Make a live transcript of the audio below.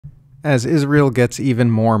As Israel gets even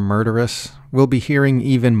more murderous, we'll be hearing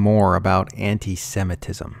even more about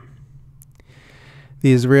anti-Semitism.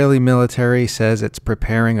 The Israeli military says it's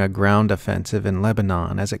preparing a ground offensive in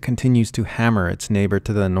Lebanon as it continues to hammer its neighbor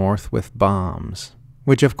to the north with bombs,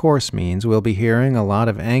 which of course means we'll be hearing a lot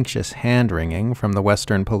of anxious hand-wringing from the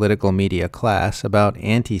Western political media class about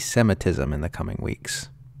anti-Semitism in the coming weeks.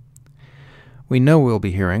 We know we'll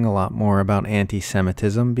be hearing a lot more about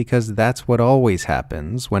anti-Semitism because that's what always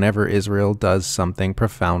happens whenever Israel does something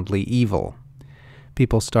profoundly evil.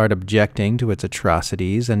 People start objecting to its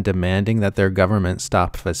atrocities and demanding that their government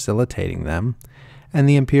stop facilitating them, and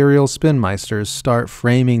the imperial spinmeisters start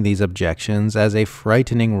framing these objections as a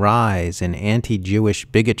frightening rise in anti-Jewish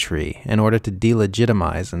bigotry in order to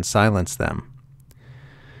delegitimize and silence them.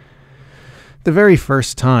 The very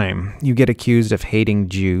first time you get accused of hating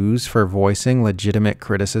Jews for voicing legitimate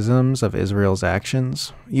criticisms of Israel's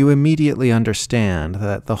actions, you immediately understand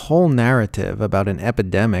that the whole narrative about an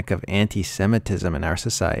epidemic of anti-Semitism in our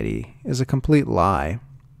society is a complete lie.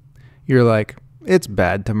 You're like, it's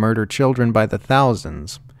bad to murder children by the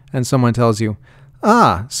thousands, and someone tells you,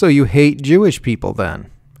 so you hate Jewish people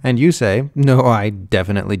then? And you say, no, I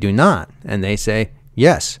definitely do not. And they say,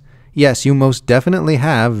 yes, you most definitely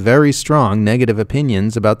have very strong negative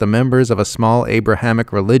opinions about the members of a small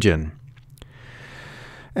Abrahamic religion.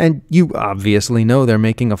 And you obviously know they're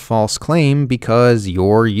making a false claim because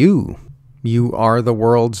you're you. You are the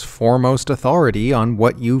world's foremost authority on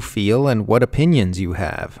what you feel and what opinions you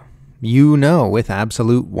have. You know with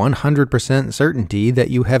absolute 100% certainty that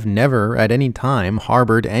you have never at any time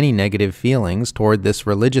harbored any negative feelings toward this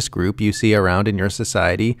religious group you see around in your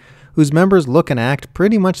society, whose members look and act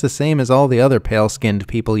pretty much the same as all the other pale-skinned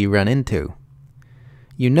people you run into.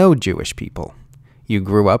 You know Jewish people. You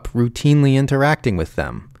grew up routinely interacting with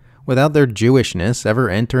them, without their Jewishness ever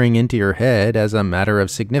entering into your head as a matter of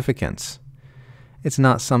significance. It's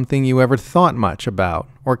not something you ever thought much about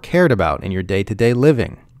or cared about in your day-to-day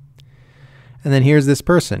living. And then here's this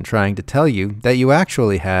person trying to tell you that you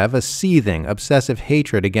actually have a seething, obsessive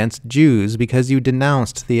hatred against Jews because you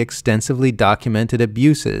denounced the extensively documented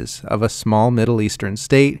abuses of a small Middle Eastern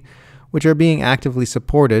state, which are being actively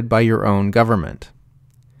supported by your own government.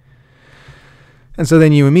 And so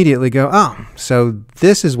then you immediately go, so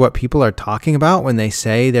this is what people are talking about when they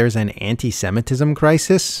say there's an anti-Semitism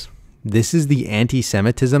crisis? This is the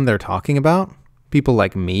anti-Semitism they're talking about? People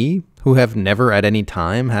like me, who have never at any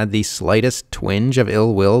time had the slightest twinge of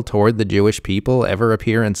ill will toward the Jewish people ever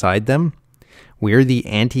appear inside them? We're the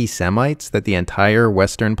anti-Semites that the entire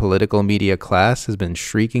Western political media class has been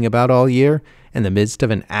shrieking about all year in the midst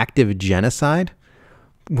of an active genocide?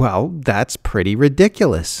 Well, that's pretty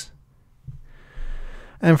ridiculous.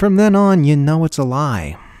 And from then on, you know it's a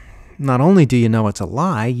lie. Not only do you know it's a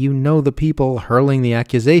lie, you know the people hurling the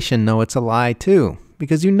accusation know it's a lie too.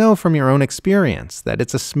 Because you know from your own experience that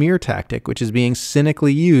it's a smear tactic which is being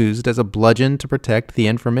cynically used as a bludgeon to protect the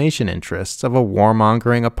information interests of a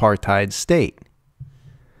warmongering apartheid state.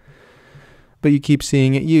 But you keep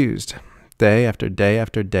seeing it used, day after day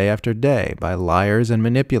after day after day, by liars and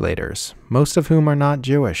manipulators, most of whom are not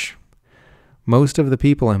Jewish. Most of the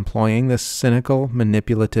people employing this cynical,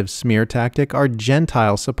 manipulative smear tactic are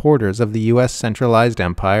Gentile supporters of the U.S. centralized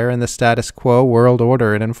empire and the status quo world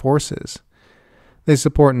order it enforces. They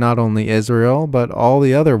support not only Israel, but all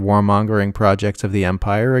the other warmongering projects of the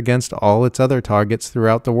empire against all its other targets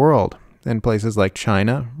throughout the world, in places like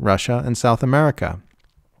China, Russia, and South America.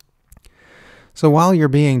 So while you're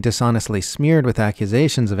being dishonestly smeared with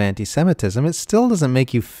accusations of anti-Semitism, it still doesn't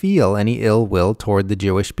make you feel any ill will toward the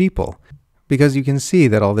Jewish people, because you can see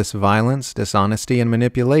that all this violence, dishonesty, and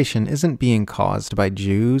manipulation isn't being caused by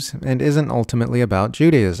Jews and isn't ultimately about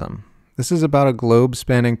Judaism. This is about a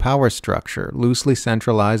globe-spanning power structure loosely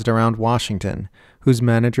centralized around Washington, whose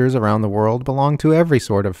managers around the world belong to every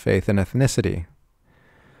sort of faith and ethnicity.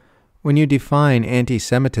 When you define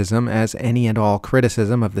anti-Semitism as any and all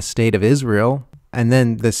criticism of the State of Israel, and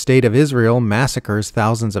then the State of Israel massacres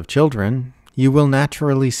thousands of children, you will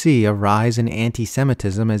naturally see a rise in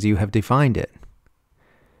anti-Semitism as you have defined it.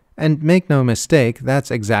 And make no mistake,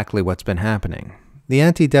 that's exactly what's been happening. The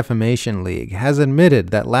Anti-Defamation League has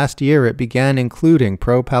admitted that last year it began including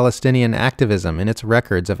pro-Palestinian activism in its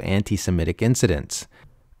records of anti-Semitic incidents,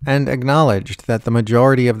 and acknowledged that the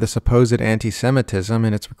majority of the supposed anti-Semitism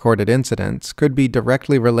in its recorded incidents could be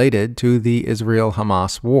directly related to the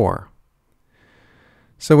Israel-Hamas war.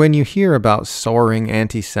 So when you hear about soaring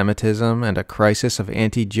anti-Semitism and a crisis of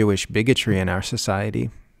anti-Jewish bigotry in our society,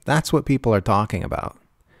 that's what people are talking about.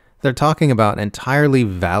 They're talking about entirely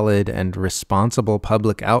valid and responsible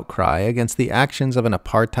public outcry against the actions of an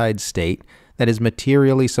apartheid state that is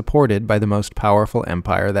materially supported by the most powerful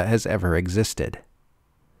empire that has ever existed.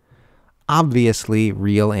 Obviously,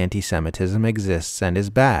 real anti-Semitism exists and is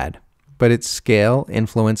bad, but its scale,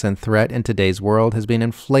 influence, and threat in today's world has been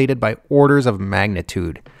inflated by orders of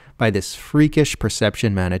magnitude by this freakish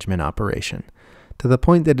perception management operation, to the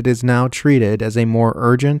point that it is now treated as a more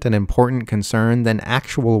urgent and important concern than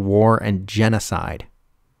actual war and genocide.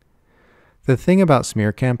 The thing about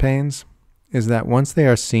smear campaigns is that once they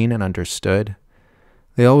are seen and understood,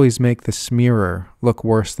 they always make the smearer look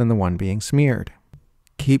worse than the one being smeared.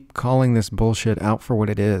 Keep calling this bullshit out for what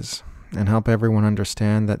it is, and help everyone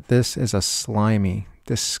understand that this is a slimy,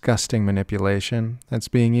 disgusting manipulation that's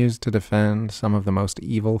being used to defend some of the most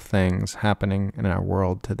evil things happening in our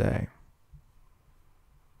world today.